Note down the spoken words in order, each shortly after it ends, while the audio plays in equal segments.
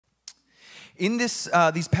In these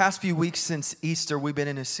past few weeks since Easter, we've been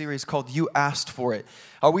in a series called You Asked For It.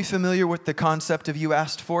 Are we familiar with the concept of You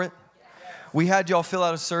Asked For It? We had y'all fill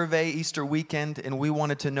out a survey Easter weekend, and we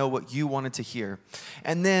wanted to know what you wanted to hear.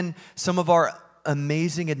 And then some of our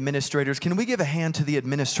amazing administrators. Can we give a hand to the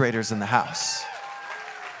administrators in the house?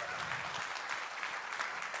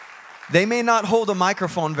 They may not hold a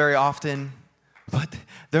microphone very often, but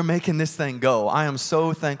they're making this thing go. I am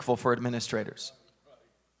so thankful for administrators.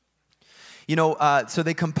 You know, so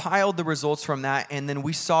they compiled the results from that, and then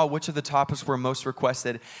we saw which of the topics were most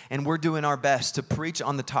requested, and we're doing our best to preach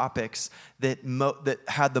on the topics that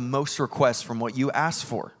had the most requests from what you asked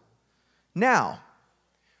for. Now,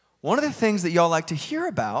 one of the things that y'all like to hear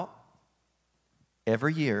about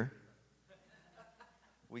every year,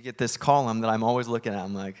 we get this column that I'm always looking at.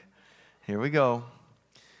 I'm like, here we go.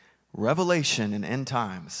 Revelation and end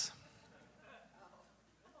times.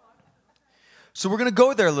 So we're going to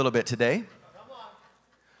go there a little bit today.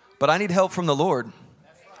 But I need help from the Lord.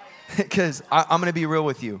 Because I'm going to be real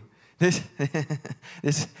with you. This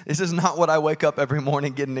is not what I wake up every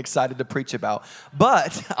morning getting excited to preach about.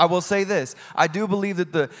 But I will say this. I do believe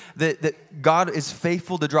that God is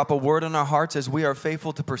faithful to drop a word on our hearts as we are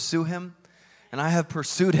faithful to pursue Him. And I have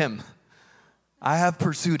pursued Him.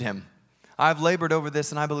 I've labored over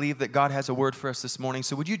this, and I believe that God has a word for us this morning.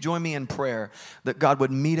 So would you join me in prayer that God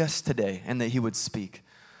would meet us today and that He would speak?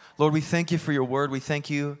 Lord, we thank you for your word. We thank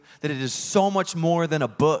you that it is so much more than a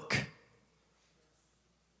book.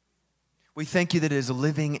 We thank you that it is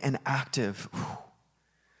living and active,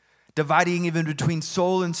 dividing even between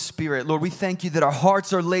soul and spirit. Lord, we thank you that our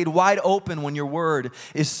hearts are laid wide open when your word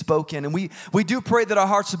is spoken. And we do pray that our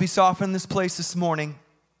hearts will be softened in this place this morning,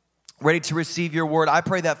 ready to receive your word. I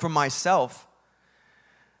pray that for myself.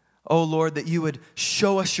 Oh, Lord, that you would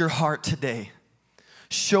show us your heart today.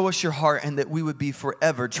 Show us your heart, and that we would be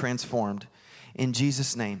forever transformed. In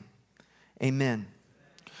Jesus' name, amen.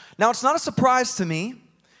 Now, it's not a surprise to me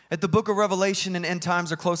that the book of Revelation and end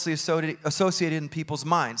times are closely associated in people's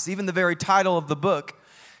minds. Even the very title of the book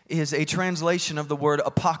is a translation of the word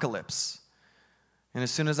apocalypse. And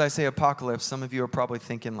as soon as I say apocalypse, some of you are probably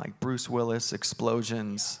thinking like Bruce Willis,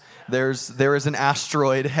 explosions. There is an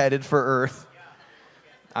asteroid headed for Earth.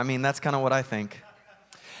 I mean, that's kind of what I think.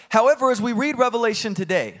 However, as we read Revelation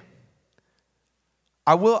today,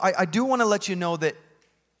 I do want to let you know that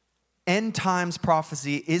end times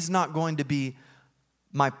prophecy is not going to be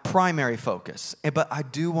my primary focus. But I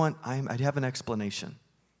have an explanation.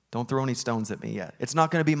 Don't throw any stones at me yet. It's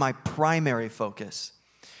not going to be my primary focus.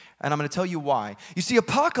 And I'm going to tell you why. You see,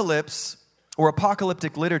 apocalypse or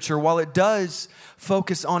apocalyptic literature, while it does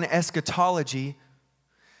focus on eschatology,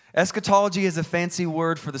 eschatology is a fancy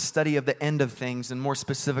word for the study of the end of things, and more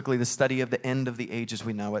specifically, the study of the end of the age as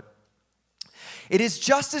we know it. It is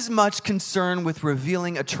just as much concerned with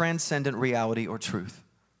revealing a transcendent reality or truth.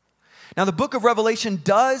 Now, the book of Revelation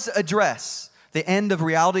does address the end of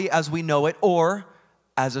reality as we know it, or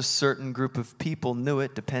as a certain group of people knew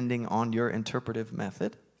it, depending on your interpretive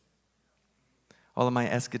method. All of my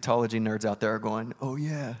eschatology nerds out there are going, oh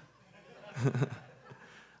yeah.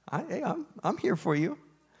 I'm here for you.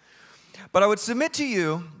 But I would submit to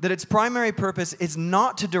you that its primary purpose is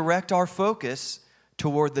not to direct our focus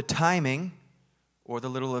toward the timing or the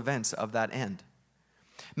little events of that end.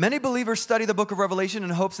 Many believers study the book of Revelation in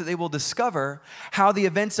hopes that they will discover how the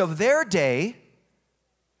events of their day,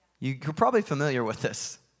 you're probably familiar with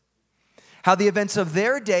this, how the events of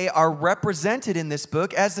their day are represented in this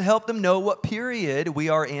book as to help them know what period we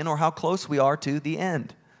are in or how close we are to the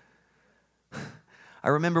end. I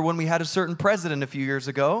remember when we had a certain president a few years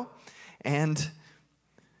ago, and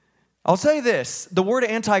I'll say this, the word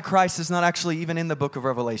Antichrist is not actually even in the book of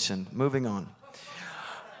Revelation. Moving on.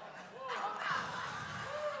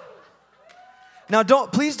 Now,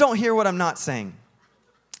 please don't hear what I'm not saying.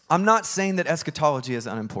 I'm not saying that eschatology is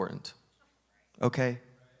unimportant, okay?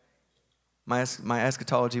 My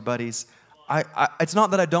eschatology buddies, it's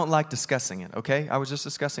not that I don't like discussing it, okay? I was just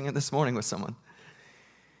discussing it this morning with someone.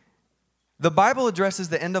 The Bible addresses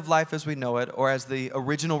the end of life as we know it, or as the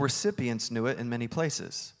original recipients knew it in many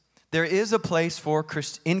places. There is a place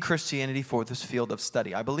in Christianity for this field of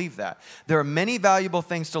study. I believe that. There are many valuable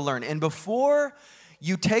things to learn. And before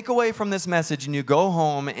you take away from this message and you go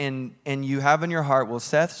home and you have in your heart, well,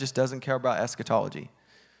 Seth just doesn't care about eschatology.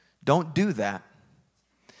 Don't do that.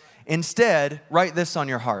 Instead, write this on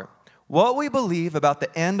your heart. What we believe about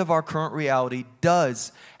the end of our current reality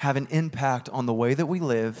does have an impact on the way that we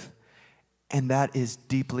live, and that is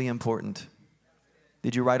deeply important.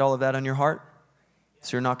 Did you write all of that on your heart?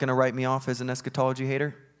 So you're not going to write me off as an eschatology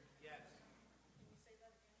hater?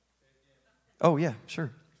 Oh, yeah,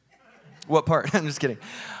 sure. What part? I'm just kidding.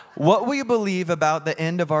 What we believe about the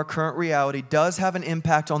end of our current reality does have an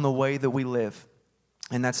impact on the way that we live,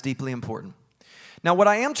 and that's deeply important. Now, what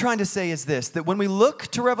I am trying to say is this, that when we look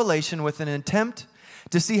to Revelation with an attempt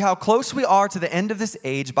to see how close we are to the end of this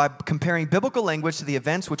age by comparing biblical language to the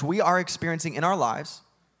events which we are experiencing in our lives,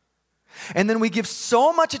 and then we give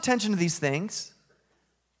so much attention to these things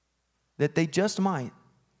that they just might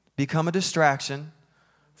become a distraction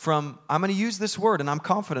from, I'm going to use this word and I'm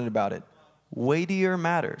confident about it, weightier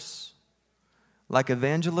matters like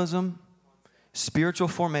evangelism, spiritual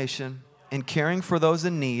formation, and caring for those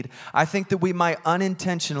in need. I think that we might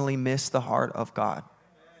unintentionally miss the heart of God.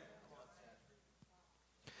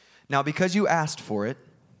 Now, because you asked for it,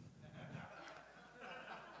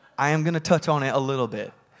 I am going to touch on it a little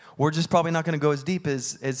bit. We're just probably not going to go as deep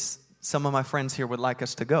as some of my friends here would like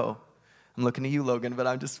us to go. I'm looking at you, Logan, but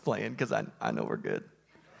I'm just playing because I know we're good.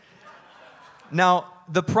 Now,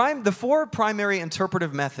 the four primary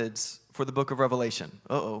interpretive methods for the book of Revelation.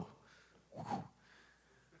 We're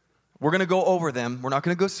going to go over them. We're not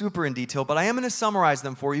going to go super in detail, but I am going to summarize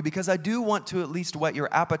them for you because I do want to at least whet your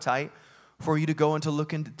appetite for you to go and to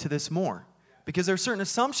look into this more. Because there are certain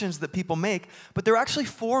assumptions that people make, but there are actually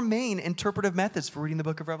four main interpretive methods for reading the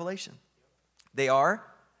book of Revelation. They are,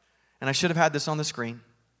 and I should have had this on the screen,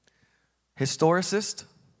 historicist,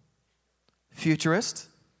 futurist,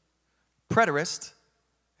 preterist,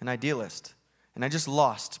 and idealist. And I just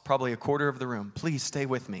lost probably a quarter of the room. Please stay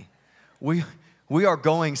with me. We are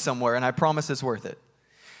going somewhere, and I promise it's worth it.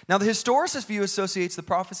 Now, the historicist view associates the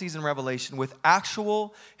prophecies in Revelation with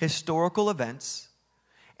actual historical events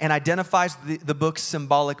and identifies the book's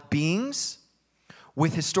symbolic beings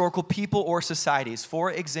with historical people or societies.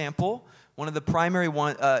 For example, one of the primary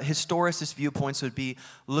historicist viewpoints would be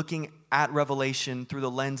looking at Revelation through the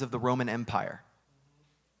lens of the Roman Empire.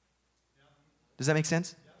 Does that make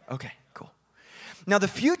sense? Okay, cool. Now, the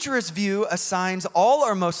futurist view assigns all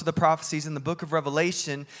or most of the prophecies in the book of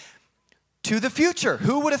Revelation to the future.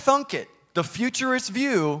 Who would have thunk it? The futurist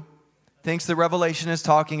view thinks that Revelation is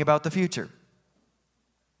talking about the future.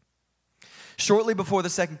 Shortly before the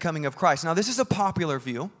second coming of Christ. Now, this is a popular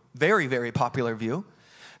view, very, very popular view,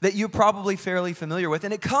 that you're probably fairly familiar with,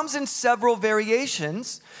 and it comes in several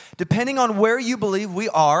variations depending on where you believe we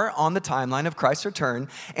are on the timeline of Christ's return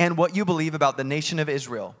and what you believe about the nation of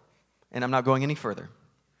Israel. And I'm not going any further.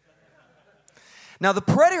 Now, the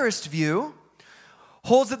preterist view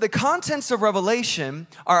holds that the contents of Revelation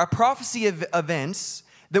are a prophecy of events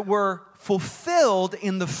that were fulfilled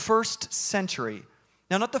in the first century.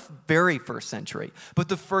 Now, not the very first century, but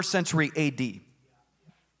the first century AD. Do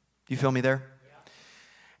you feel me there?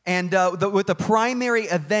 And with the primary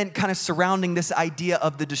event kind of surrounding this idea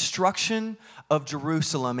of the destruction of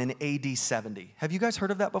Jerusalem in AD 70. Have you guys heard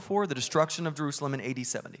of that before? The destruction of Jerusalem in AD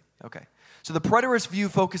 70. Okay. So the preterist view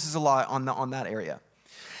focuses a lot on that area.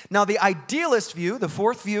 Now, the idealist view, the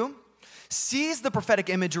fourth view, sees the prophetic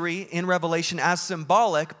imagery in Revelation as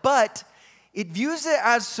symbolic, but it views it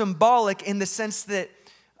as symbolic in the sense that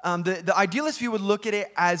the idealist view would look at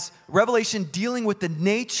it as Revelation dealing with the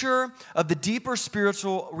nature of the deeper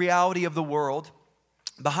spiritual reality of the world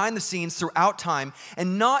behind the scenes throughout time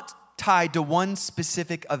and not tied to one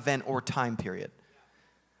specific event or time period.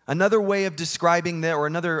 Another way of describing that, or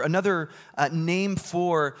another name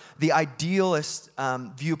for the idealist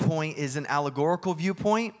viewpoint is an allegorical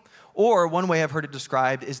viewpoint, or one way I've heard it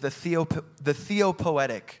described is the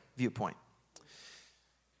theopoetic viewpoint.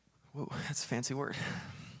 Whoa, that's a fancy word.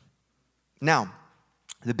 Now,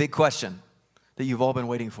 the big question that you've all been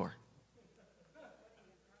waiting for.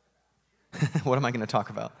 What am I going to talk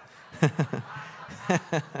about?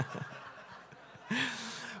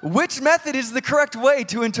 Which method is the correct way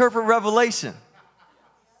to interpret Revelation?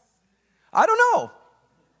 I don't know.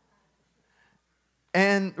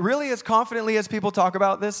 And really, as confidently as people talk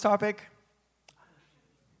about this topic,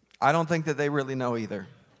 I don't think that they really know either.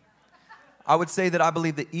 I would say that I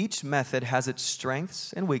believe that each method has its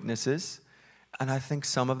strengths and weaknesses, and I think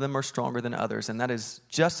some of them are stronger than others, and that is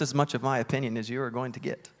just as much of my opinion as you are going to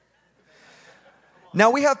get. Now,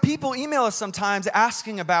 we have people email us sometimes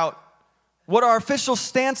asking about what our official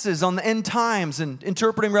stance is on the end times and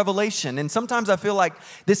interpreting Revelation, and sometimes I feel like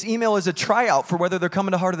this email is a tryout for whether they're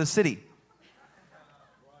coming to Heart of the City.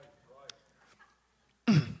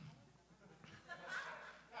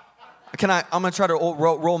 I'm going to try to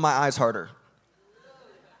roll my eyes harder.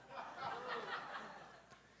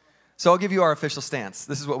 So I'll give you our official stance.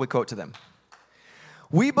 This is what we quote to them.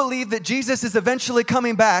 We believe that Jesus is eventually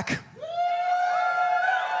coming back.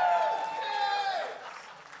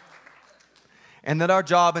 And that our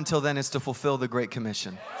job until then is to fulfill the Great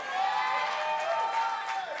Commission.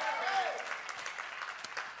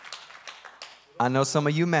 I know some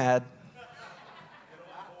of you mad.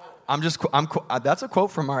 That's a quote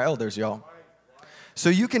from our elders, y'all. So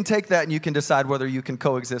you can take that and you can decide whether you can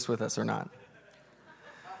coexist with us or not.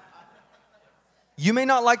 You may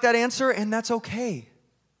not like that answer, and that's okay.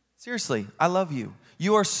 Seriously, I love you.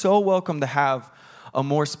 You are so welcome to have a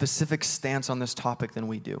more specific stance on this topic than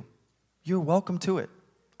we do. You're welcome to it.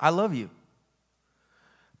 I love you.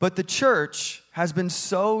 But the church has been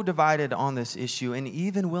so divided on this issue and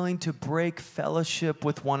even willing to break fellowship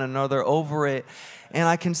with one another over it. And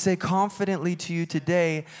I can say confidently to you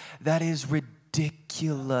today, that is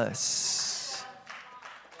ridiculous.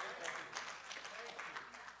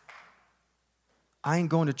 I ain't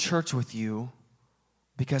going to church with you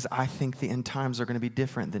because I think the end times are going to be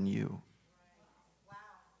different than you.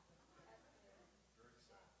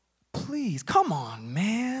 Please, come on,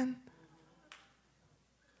 man.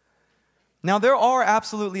 Now, there are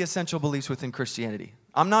absolutely essential beliefs within Christianity.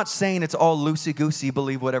 I'm not saying it's all loosey-goosey,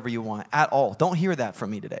 believe whatever you want at all. Don't hear that from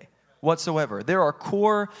me today whatsoever. There are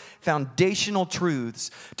core foundational truths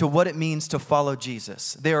to what it means to follow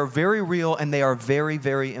Jesus. They are very real and they are very,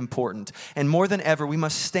 very important. And more than ever, we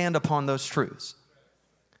must stand upon those truths.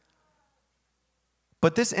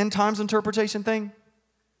 But this end times interpretation thing,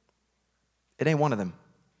 it ain't one of them.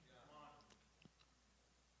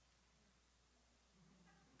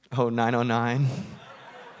 Oh, 909.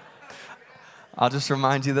 I'll just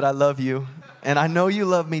remind you that I love you. And I know you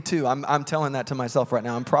love me too. I'm telling that to myself right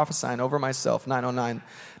now. I'm prophesying over myself. 909.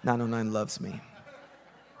 909 loves me.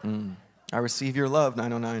 I receive your love,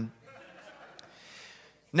 909.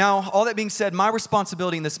 Now, all that being said, my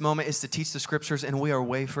responsibility in this moment is to teach the scriptures, and we are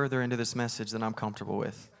way further into this message than I'm comfortable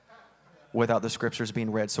with without the scriptures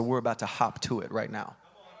being read. So we're about to hop to it right now.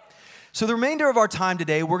 So the remainder of our time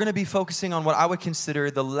today, we're going to be focusing on what I would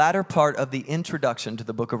consider the latter part of the introduction to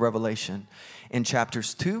the book of Revelation in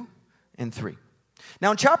chapters 2 and 3.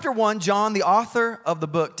 Now in chapter 1, John, the author of the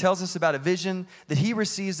book, tells us about a vision that he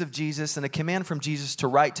receives of Jesus and a command from Jesus to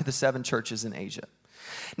write to the 7 churches in Asia.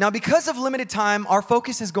 Now because of limited time, our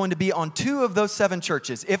focus is going to be on 2 of those 7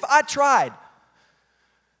 churches. If I tried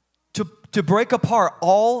to break apart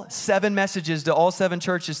all 7 messages to all 7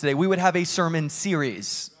 churches today, we would have a sermon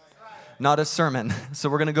series. Not a sermon. So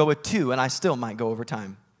we're going to go with 2, and I still might go over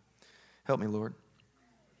time. Help me, Lord.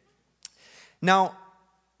 Now,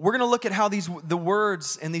 we're going to look at how the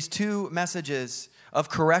words in these 2 messages of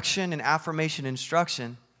correction and affirmation and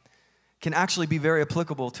instruction can actually be very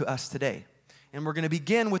applicable to us today. And we're going to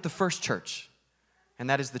begin with the first church, and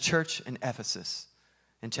that is the church in Ephesus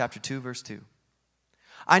in chapter 2, verse 2.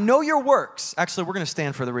 I know your works. Actually, we're going to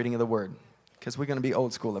stand for the reading of the word because we're going to be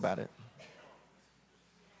old school about it.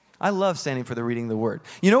 I love standing for the reading of the word.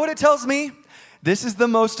 You know what it tells me? This is the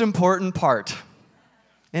most important part.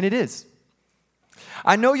 And it is.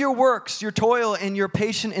 I know your works, your toil, and your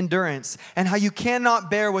patient endurance, and how you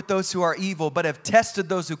cannot bear with those who are evil, but have tested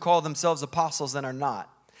those who call themselves apostles and are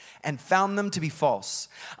not, and found them to be false.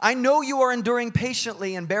 I know you are enduring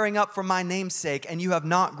patiently and bearing up for my name's sake, and you have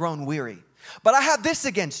not grown weary. But I have this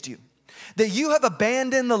against you, that you have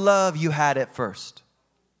abandoned the love you had at first.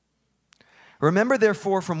 Remember,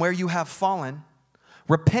 therefore, from where you have fallen,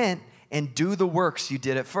 repent and do the works you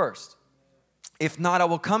did at first. If not, I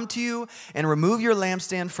will come to you and remove your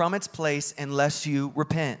lampstand from its place unless you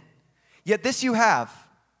repent. Yet this you have.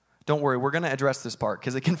 Don't worry, we're going to address this part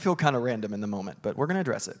because it can feel kind of random in the moment, but we're going to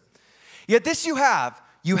address it. Yet this you have.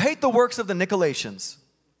 You hate the works of the Nicolaitans,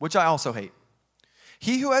 which I also hate.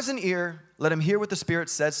 He who has an ear, let him hear what the Spirit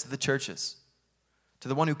says to the churches. To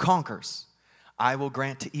the one who conquers, I will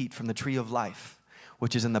grant to eat from the tree of life,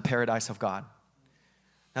 which is in the paradise of God.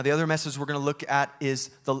 Now, the other message we're going to look at is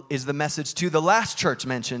the message to the last church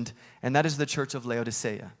mentioned, and that is the church of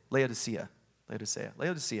Laodicea. Laodicea. We're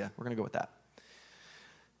going to go with that.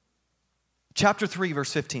 Chapter 3,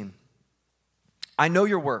 verse 15. I know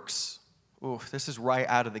your works. Ooh, this is right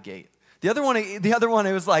out of the gate. The other one,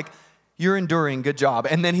 it was like, you're enduring, good job.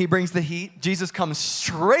 And then he brings the heat. Jesus comes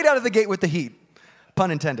straight out of the gate with the heat. Pun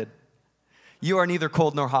intended. You are neither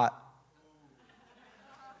cold nor hot.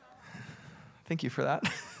 Thank you for that.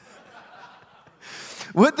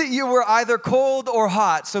 Would that you were either cold or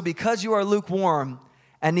hot. So because you are lukewarm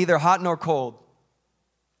and neither hot nor cold,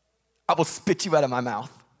 I will spit you out of my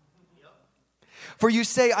mouth. For you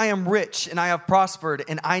say, I am rich and I have prospered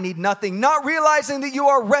and I need nothing, not realizing that you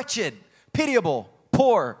are wretched, pitiable,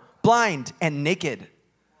 poor, blind, and naked.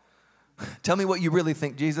 Tell me what you really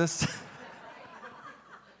think, Jesus.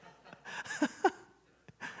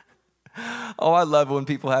 Oh, I love when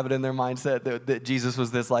people have it in their mindset that Jesus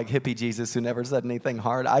was this like hippie Jesus who never said anything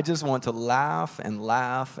hard. I just want to laugh and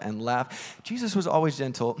laugh and laugh. Jesus was always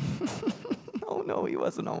gentle. Oh, no, he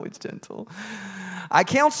wasn't always gentle. I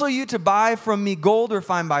counsel you to buy from me gold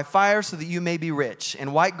refined by fire so that you may be rich,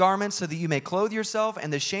 and white garments so that you may clothe yourself,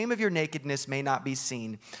 and the shame of your nakedness may not be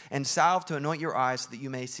seen, and salve to anoint your eyes so that you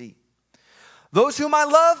may see. Those whom I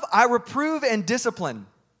love, I reprove and discipline.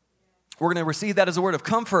 We're going to receive that as a word of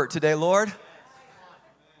comfort today, Lord.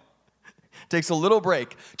 Takes a little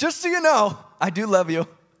break. Just so you know, I do love you.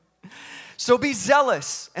 So be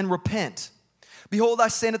zealous and repent. Behold, I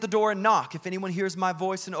stand at the door and knock. If anyone hears my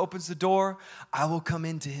voice and opens the door, I will come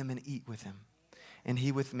into him and eat with him, and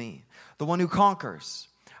he with me. The one who conquers,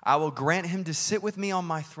 I will grant him to sit with me on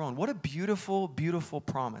my throne. What a beautiful, beautiful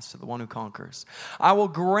promise to the one who conquers. I will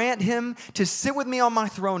grant him to sit with me on my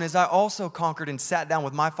throne as I also conquered and sat down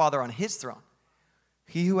with my Father on his throne.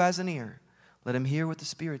 He who has an ear, let him hear what the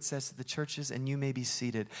Spirit says to the churches, and you may be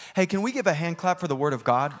seated. Hey, can we give a hand clap for the word of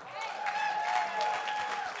God?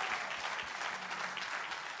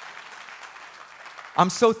 I'm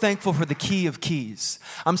so thankful for the key of keys.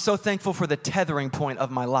 I'm so thankful for the tethering point of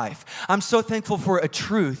my life. I'm so thankful for a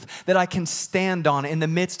truth that I can stand on in the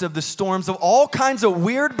midst of the storms of all kinds of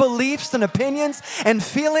weird beliefs and opinions and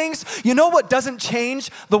feelings. You know what doesn't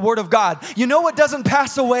change? The Word of God. You know what doesn't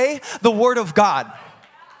pass away? The Word of God.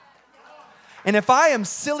 And if I am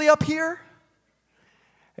silly up here,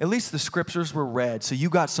 at least the scriptures were read, so you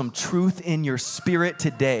got some truth in your spirit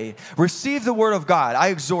today. Receive the Word of God. I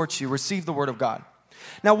exhort you, receive the Word of God.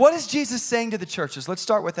 Now, what is Jesus saying to the churches? Let's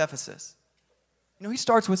start with Ephesus. You know, he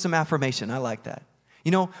starts with some affirmation. I like that.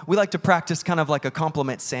 You know, we like to practice kind of like a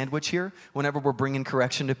compliment sandwich here. Whenever we're bringing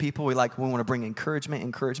correction to people, we want to bring encouragement,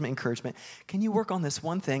 encouragement, encouragement. Can you work on this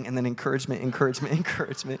one thing? And then encouragement, encouragement,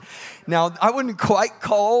 encouragement. Now, I wouldn't quite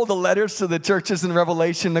call the letters to the churches in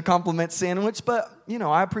Revelation the compliment sandwich, but, you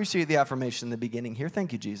know, I appreciate the affirmation in the beginning here.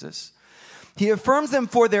 Thank you, Jesus. He affirms them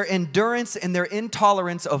for their endurance and their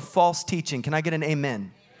intolerance of false teaching. Can I get an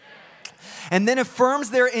amen? And then affirms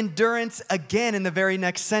their endurance again in the very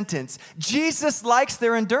next sentence. Jesus likes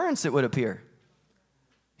their endurance, it would appear.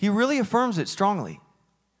 He really affirms it strongly.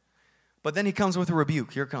 But then he comes with a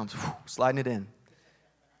rebuke. Here it comes, sliding it in.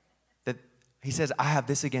 That he says, I have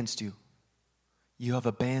this against you. You have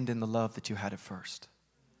abandoned the love that you had at first.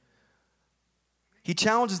 He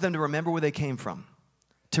challenges them to remember where they came from,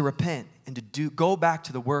 to repent, and to go back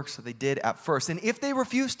to the works that they did at first. And if they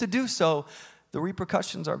refuse to do so, the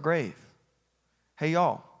repercussions are grave. Hey,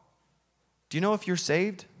 y'all, do you know if you're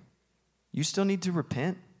saved, you still need to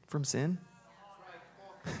repent from sin?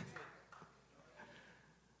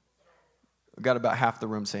 We've got about half the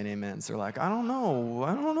room saying amen. So they're like, I don't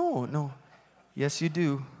know. No. Yes, you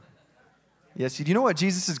do. Yes, you do. You know what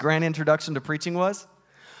Jesus' grand introduction to preaching was?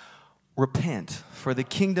 Repent, for the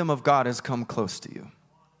kingdom of God has come close to you.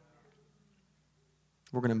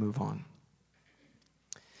 We're going to move on.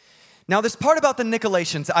 Now, this part about the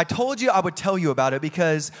Nicolaitans, I told you I would tell you about it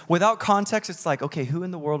because without context, it's like, okay, who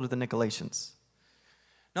in the world are the Nicolaitans?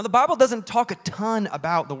 Now, the Bible doesn't talk a ton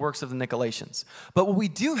about the works of the Nicolaitans, but what we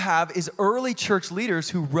do have is early church leaders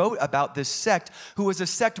who wrote about this sect, who was a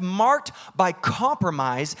sect marked by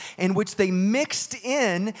compromise in which they mixed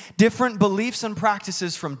in different beliefs and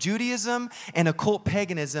practices from Judaism and occult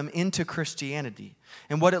paganism into Christianity.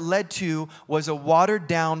 And what it led to was a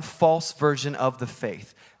watered-down false version of the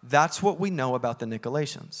faith. That's what we know about the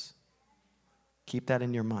Nicolaitans. Keep that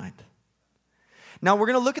in your mind. Now, we're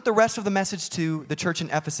going to look at the rest of the message to the church in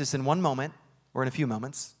Ephesus in one moment, or in a few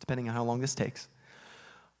moments, depending on how long this takes.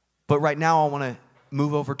 But right now, I want to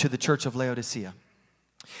move over to the church of Laodicea.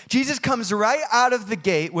 Jesus comes right out of the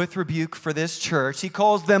gate with rebuke for this church. He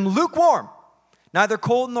calls them lukewarm, neither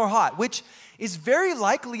cold nor hot, which is very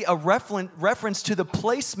likely a reference to the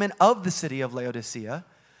placement of the city of Laodicea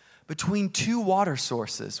between two water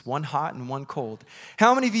sources, one hot and one cold.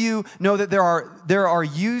 How many of you know that there are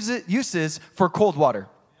uses for cold water?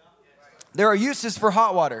 There are uses for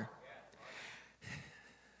hot water.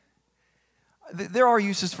 There are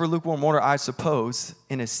uses for lukewarm water, I suppose,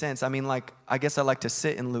 in a sense. I mean, I guess I like to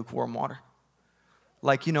sit in lukewarm water.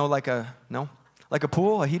 Like a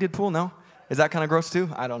pool, a heated pool, no? Is that kind of gross too?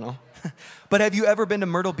 I don't know. But have you ever been to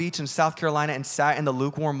Myrtle Beach in South Carolina and sat in the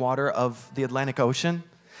lukewarm water of the Atlantic Ocean?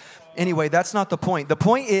 Anyway, that's not the point. The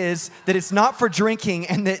point is that it's not for drinking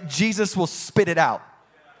and that Jesus will spit it out.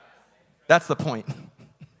 That's the point.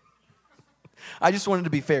 I just wanted to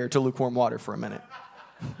be fair to lukewarm water for a minute.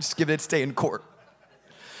 Just give it its day in court.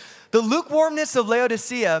 The lukewarmness of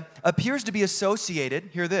Laodicea appears to be associated,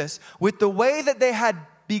 hear this, with the way that they had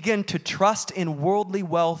begun to trust in worldly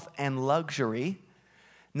wealth and luxury,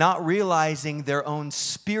 not realizing their own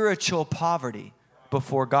spiritual poverty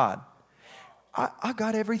before God. I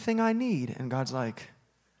got everything I need. And God's like,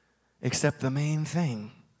 except the main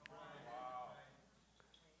thing.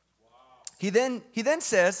 He then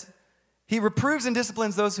says, he reproves and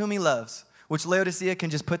disciplines those whom he loves, which Laodicea can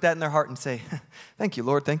just put that in their heart and say, thank you,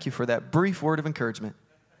 Lord, thank you for that brief word of encouragement.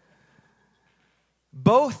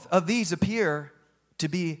 Both of these appear to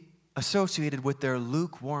be associated with their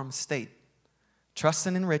lukewarm state.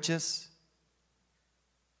 Trusting in riches,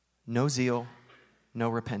 no zeal, no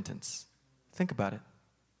repentance. Think about it.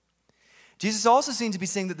 Jesus also seems to be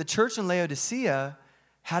saying that the church in Laodicea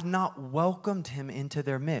had not welcomed him into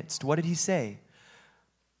their midst. What did he say?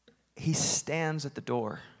 He stands at the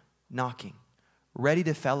door, knocking, ready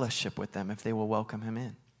to fellowship with them if they will welcome him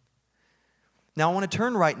in. Now, I want to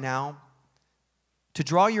turn right now to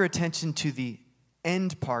draw your attention to the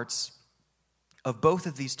end parts of both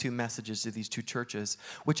of these two messages to these two churches,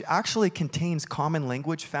 which actually contains common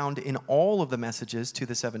language found in all of the messages to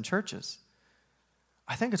the 7 churches.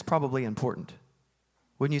 I think it's probably important.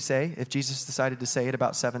 Wouldn't you say, if Jesus decided to say it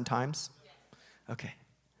about 7 times? Okay.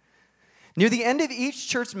 Near the end of each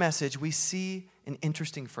church message, we see an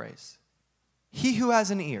interesting phrase. He who has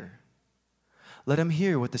an ear, let him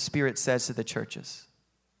hear what the Spirit says to the churches.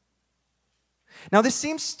 Now, this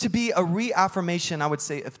seems to be a reaffirmation, I would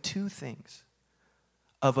say, of 2 things.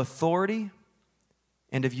 Of authority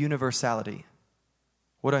and of universality.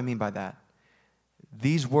 What do I mean by that?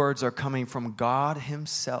 These words are coming from God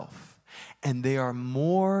himself, and they are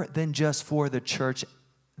more than just for the church,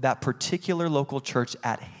 that particular local church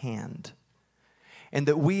at hand. And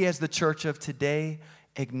that we as the church of today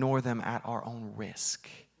ignore them at our own risk.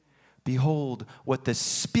 Behold what the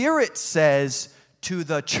Spirit says to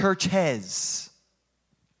the churches.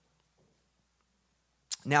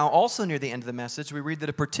 Now, also near the end of the message, we read that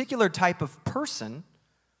a particular type of person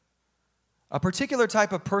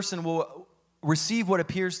will receive what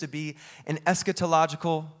appears to be an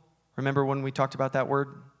eschatological, remember when we talked about that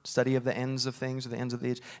word? Study of the ends of things or the ends of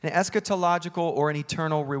the age. An eschatological or an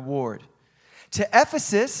eternal reward. To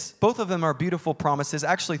Ephesus, both of them are beautiful promises,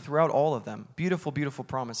 actually throughout all of them. Beautiful, beautiful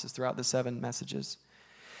promises throughout the 7 messages.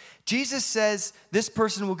 Jesus says this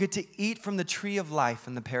person will get to eat from the tree of life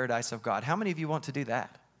in the paradise of God. How many of you want to do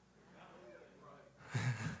that?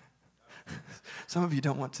 Some of you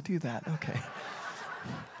don't want to do that. Okay.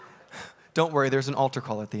 Don't worry, there's an altar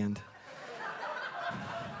call at the end.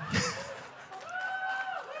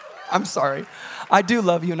 I'm sorry. I do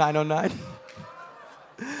love you, 909.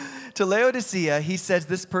 To Laodicea, he says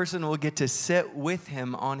this person will get to sit with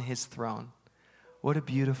him on his throne. What a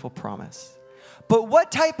beautiful promise. But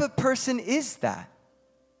what type of person is that?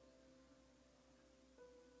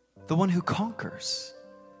 The one who conquers.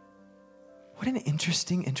 What an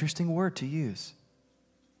interesting word to use.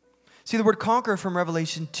 See, the word conquer from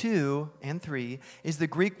Revelation 2 and 3 is the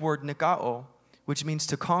Greek word nikao, which means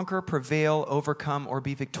to conquer, prevail, overcome, or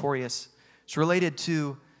be victorious. It's related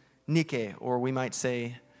to Nike, or we might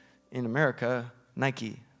say in America,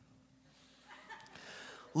 Nike.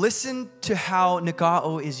 Listen to how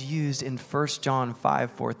nikao is used in 1 John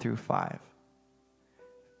 5, 4 through 5.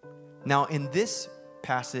 Now, in this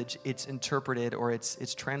passage, it's interpreted or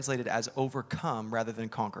it's translated as overcome rather than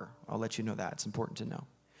conquer. I'll let you know that. It's important to know.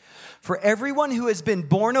 For everyone who has been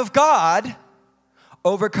born of God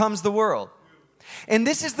overcomes the world. And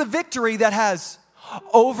this is the victory that has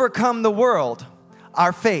overcome the world,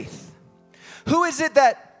 our faith. Who is it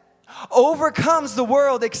that overcomes the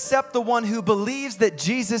world except the one who believes that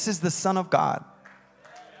Jesus is the Son of God?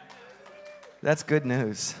 That's good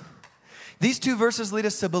news. These 2 verses lead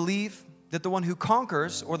us to believe that the one who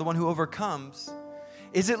conquers or the one who overcomes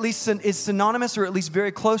is synonymous, or at least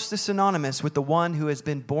very close to synonymous, with the one who has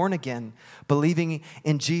been born again, believing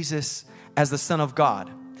in Jesus as the Son of God.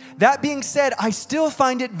 That being said, I still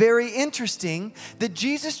find it very interesting that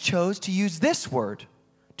Jesus chose to use this word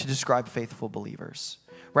to describe faithful believers,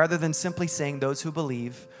 rather than simply saying those who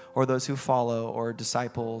believe, or those who follow, or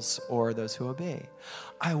disciples, or those who obey.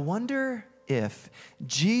 I wonder if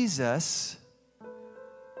Jesus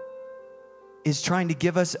is trying to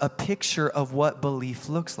give us a picture of what belief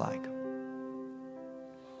looks like.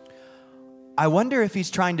 I wonder if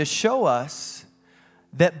he's trying to show us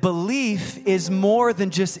that belief is more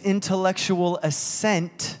than just intellectual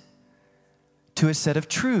assent to a set of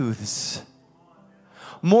truths.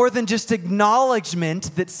 More than just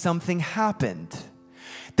acknowledgement that something happened.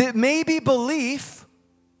 That maybe belief,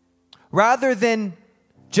 rather than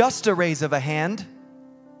just a raise of a hand,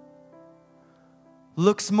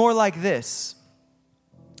 looks more like this.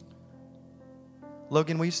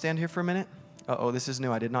 Logan, will you stand here for a minute? Uh-oh, this is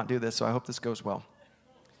new. I did not do this, so I hope this goes well.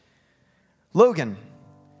 Logan,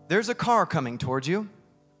 there's a car coming towards you.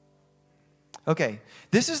 Okay,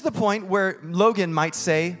 this is the point where Logan might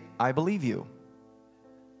say, I believe you.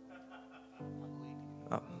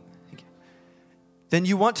 Oh, thank you. Then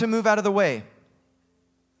you want to move out of the way.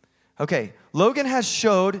 Okay, Logan has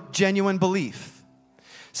showed genuine belief.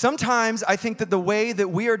 Sometimes I think that the way that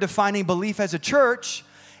we are defining belief as a church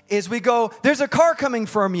is we go, there's a car coming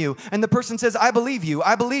from you. And the person says, I believe you,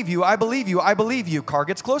 I believe you, I believe you, I believe you. Car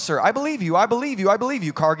gets closer. I believe you, I believe you, I believe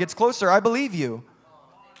you. Car gets closer. I believe you.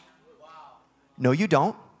 No, you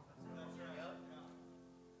don't.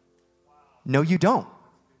 No, you don't.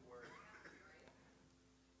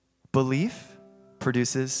 Belief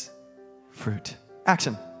produces fruit.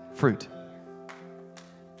 Action, fruit.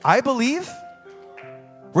 I believe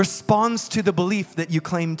responds to the belief that you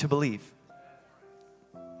claim to believe.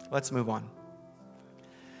 Let's move on.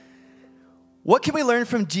 What can we learn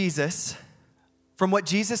from Jesus, from what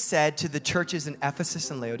Jesus said to the churches in Ephesus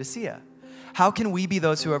and Laodicea? How can we be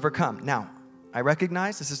those who overcome? Now, I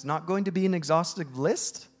recognize this is not going to be an exhaustive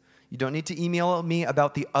list. You don't need to email me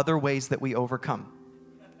about the other ways that we overcome.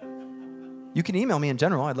 You can email me in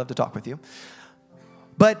general. I'd love to talk with you.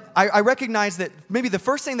 But I recognize that maybe the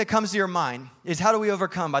first thing that comes to your mind is how do we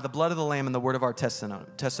overcome? By the blood of the Lamb and the word of our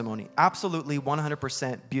testimony. Absolutely,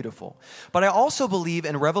 100% beautiful. But I also believe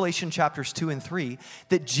in Revelation chapters 2 and 3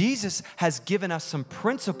 that Jesus has given us some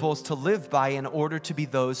principles to live by in order to be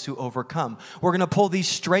those who overcome. We're going to pull these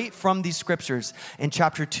straight from these scriptures in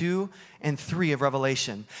chapter 2 and 3 of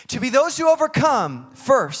Revelation. To be those who overcome,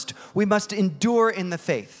 first, we must endure in the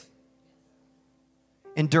faith.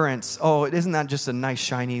 Endurance. Oh, isn't that just a nice,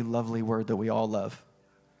 shiny, lovely word that we all love?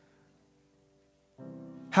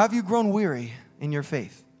 Have you grown weary in your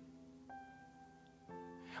faith?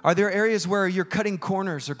 Are there areas where you're cutting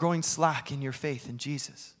corners or growing slack in your faith in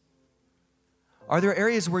Jesus? Are there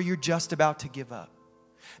areas where you're just about to give up?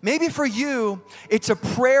 Maybe for you, it's a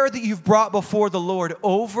prayer that you've brought before the Lord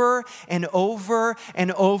over and over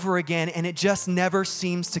and over again, and it just never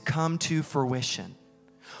seems to come to fruition.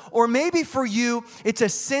 Or maybe for you, it's a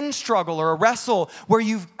sin struggle or a wrestle where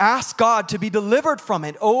you've asked God to be delivered from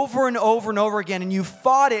it over and over and over again, and you've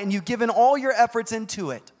fought it and you've given all your efforts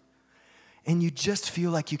into it, and you just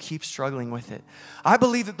feel like you keep struggling with it. I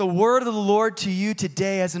believe that the word of the Lord to you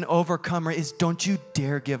today as an overcomer is don't you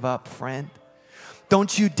dare give up, friend.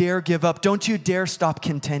 Don't you dare give up. Don't you dare stop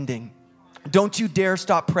contending. Don't you dare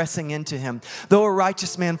stop pressing into him. Though a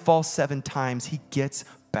righteous man falls 7 times, he gets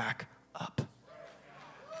back up.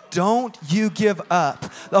 Don't you give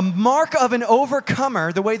up. The mark of an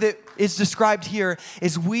overcomer, the way that is described here,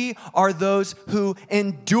 is we are those who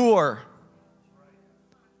endure.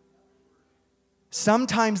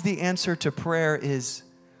 Sometimes the answer to prayer is,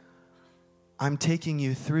 I'm taking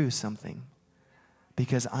you through something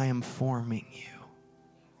because I am forming you.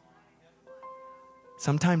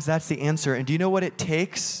 Sometimes that's the answer. And do you know what it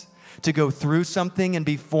takes to go through something and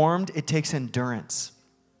be formed? It takes endurance.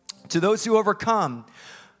 To those who overcome,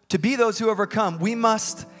 to be those who overcome, we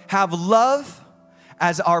must have love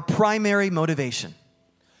as our primary motivation.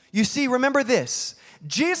 You see, remember this.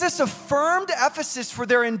 Jesus affirmed Ephesus for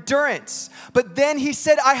their endurance, but then he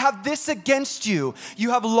said, I have this against you. You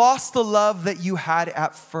have lost the love that you had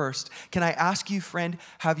at first. Can I ask you, friend,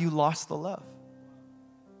 have you lost the love?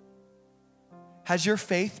 Has your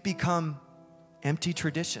faith become empty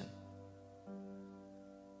tradition?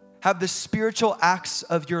 Have the spiritual acts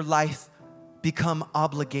of your life become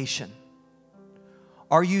obligation?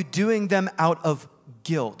 Are you doing them out of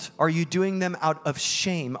guilt? Are you doing them out of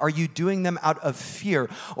shame? Are you doing them out of fear?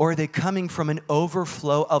 Or are they coming from an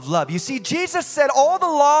overflow of love? You see, Jesus said all the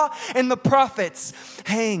law and the prophets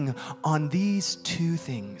hang on these 2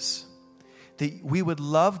 things. That we would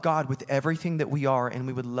love God with everything that we are, and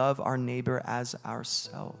we would love our neighbor as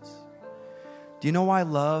ourselves. Do you know why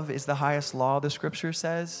love is the highest law, the scripture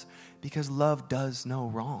says? Because love does no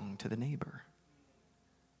wrong to the neighbor.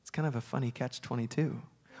 It's kind of a funny catch-22.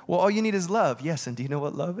 Well, all you need is love. Yes, and do you know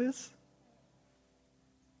what love is?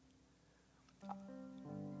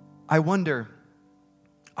 I wonder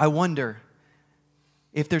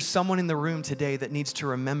if there's someone in the room today that needs to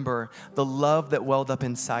remember the love that welled up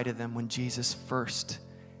inside of them when Jesus first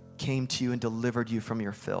came to you and delivered you from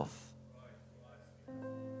your filth.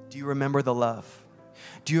 Do you remember the love?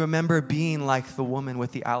 Do you remember being like the woman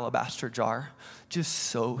with the alabaster jar, just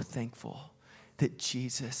so thankful that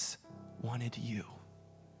Jesus wanted you?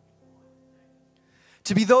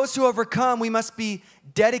 To be those who overcome, we must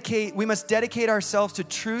dedicate ourselves to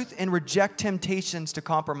truth and reject temptations to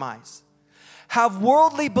compromise. Have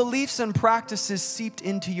worldly beliefs and practices seeped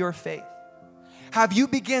into your faith? Have you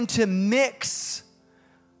begun to mix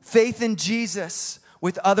faith in Jesus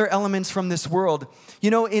with other elements from this world. You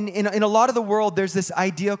know, in a lot of the world, there's this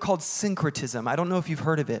idea called syncretism. I don't know if you've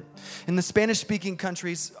heard of it. In the Spanish-speaking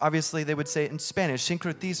countries, obviously, they would say it in Spanish,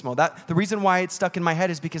 syncretismo. The reason why it stuck in my head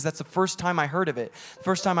is because that's the first time I heard of it. The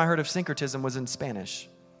first time I heard of syncretism was in Spanish.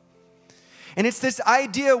 And it's this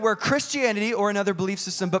idea where Christianity, or another belief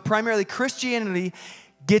system, but primarily Christianity,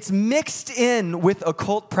 gets mixed in with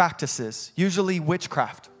occult practices, usually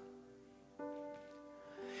witchcraft.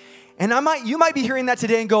 And you might be hearing that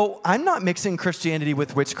today and go, I'm not mixing Christianity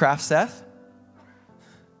with witchcraft, Seth.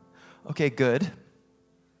 Okay, good.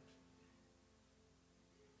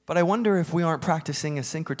 But I wonder if we aren't practicing a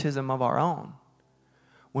syncretism of our own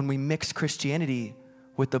when we mix Christianity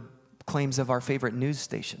with the claims of our favorite news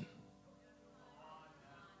station.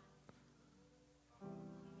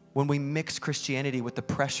 When we mix Christianity with the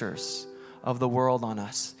pressures of the world on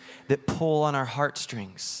us that pull on our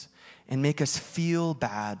heartstrings and make us feel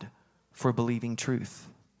bad for believing truth.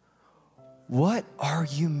 What are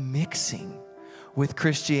you mixing with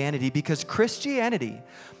Christianity? Because Christianity,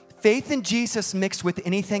 faith in Jesus mixed with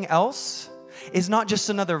anything else, is not just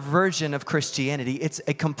another version of Christianity. It's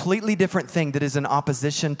a completely different thing that is in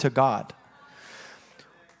opposition to God.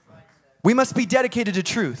 We must be dedicated to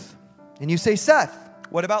truth. And you say, Seth,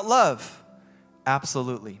 what about love?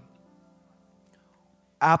 Absolutely.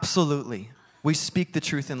 Absolutely. We speak the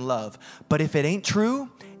truth in love. But if it ain't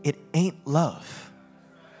true, it ain't love.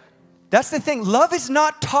 That's the thing. Love is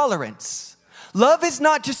not tolerance. Love is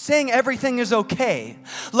not just saying everything is okay.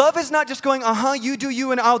 Love is not just going, you do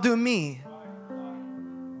you and I'll do me.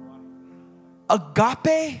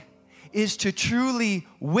 Agape is to truly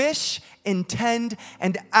wish, intend,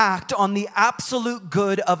 and act on the absolute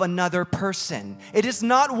good of another person. It is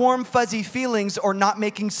not warm, fuzzy feelings or not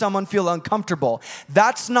making someone feel uncomfortable.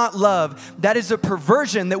 That's not love. That is a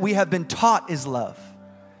perversion that we have been taught is love.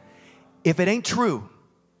 If it ain't true,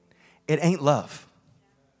 it ain't love.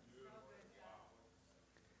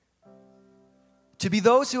 To be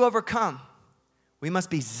those who overcome, we must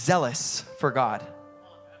be zealous for God.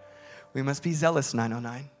 We must be zealous,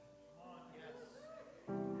 909.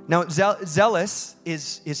 Now, zealous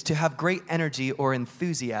is to have great energy or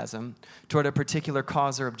enthusiasm toward a particular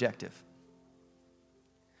cause or objective.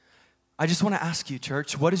 I just want to ask you,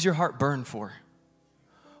 church, what does your heart burn for?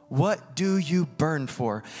 What do you burn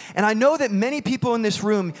for? And I know that many people in this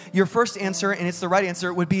room, your first answer, and it's the right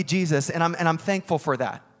answer, would be Jesus, and I'm thankful for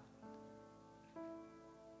that.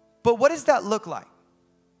 But what does that look like?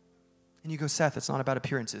 And you go, Seth, it's not about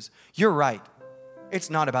appearances. You're right. It's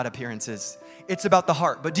not about appearances. It's about the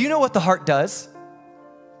heart. But do you know what the heart does?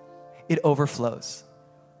 It overflows.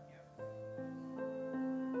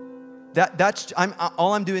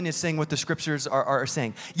 All I'm doing is saying what the scriptures are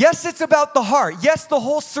saying. Yes, it's about the heart. Yes, the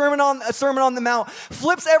whole Sermon on the Mount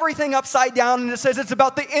flips everything upside down and it says it's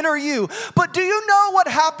about the inner you. But do you know what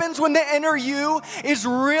happens when the inner you is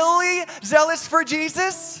really zealous for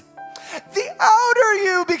Jesus? The outer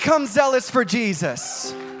you becomes zealous for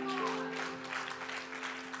Jesus.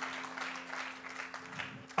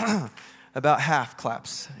 About half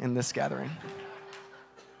claps in this gathering.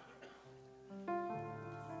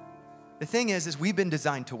 The thing is we've been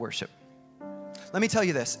designed to worship. Let me tell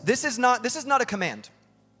you this. This is not a command.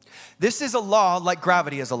 This is a law like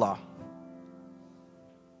gravity is a law.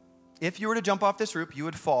 If you were to jump off this roof, you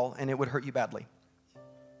would fall and it would hurt you badly.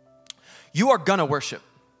 You are gonna worship.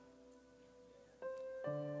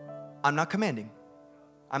 I'm not commanding.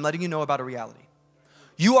 I'm letting you know about a reality.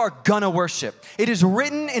 You are gonna worship. It is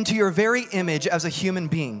written into your very image as a human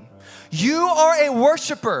being. You are a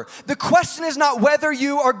worshiper. The question is not whether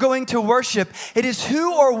you are going to worship. It is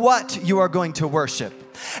who or what you are going to worship.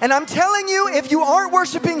 And I'm telling you, if you aren't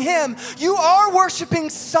worshiping Him, you are worshiping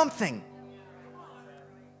something.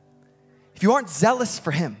 If you aren't zealous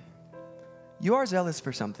for Him, you are zealous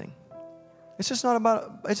for something. It's just not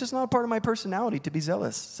a part of my personality to be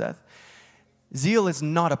zealous, Seth. Zeal is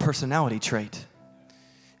not a personality trait.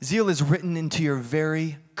 Zeal is written into your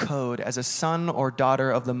very code as a son or daughter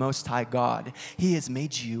of the Most High God. He has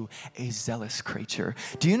made you a zealous creature.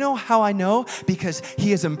 Do you know how I know? Because He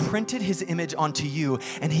has imprinted His image onto you,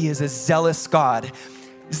 and He is a zealous God.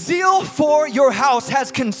 Zeal for your house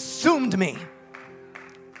has consumed me.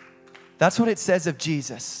 That's what it says of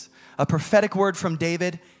Jesus. A prophetic word from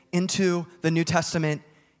David into the New Testament.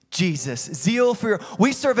 Jesus. Zeal for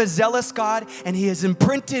we serve a zealous God, and He has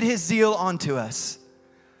imprinted His zeal onto us.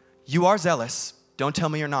 You are zealous. Don't tell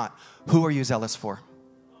me you're not. Who are you zealous for?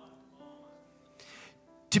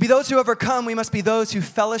 To be those who overcome, we must be those who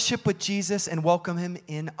fellowship with Jesus and welcome Him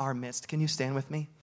in our midst. Can you stand with me?